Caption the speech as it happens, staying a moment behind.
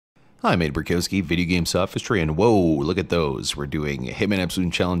Hi, I'm Borkowski, Video Game Sophistry, and whoa, look at those. We're doing a Hitman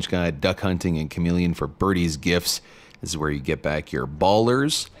Absolution Challenge Guide, Duck Hunting, and Chameleon for Birdie's Gifts. This is where you get back your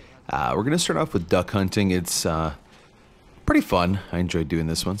ballers. We're going to start off with Duck Hunting. It's pretty fun. I enjoyed doing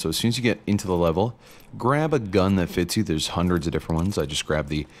this one. So as soon as you get into the level, grab a gun that fits you. There's hundreds of different ones. I just grabbed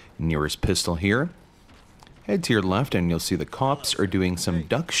the nearest pistol here. Head to your left and you'll see the cops are doing some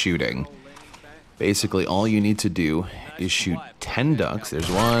duck shooting. Basically, all you need to do is shoot 10 ducks. There's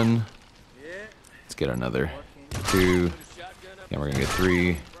one. Let's get another. 2. And we're going to get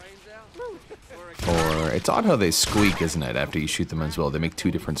 3. 4. It's odd how they squeak, isn't it, after you shoot them as well. They make 2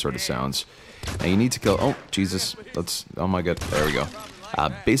 different sort of sounds. Now you need to kill... Oh, Jesus. Oh my god. There we go.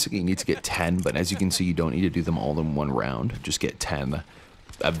 Basically, you need to get 10, but as you can see, you don't need to do them all in one round. Just get 10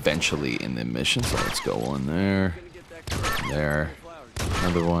 eventually in the mission. So let's go one there. There.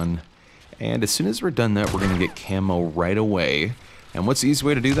 Another one. And as soon as we're done that, we're going to get camo right away. And what's the easy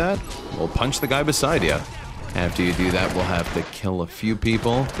way to do that? We'll punch the guy beside you. After you do that, we'll have to kill a few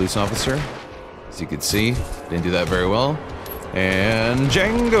people. Police officer, as you can see, didn't do that very well. And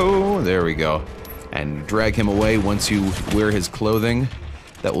Django! There we go. And drag him away once you wear his clothing.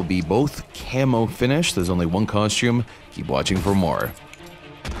 That will be both camo finished. There's only one costume. Keep watching for more.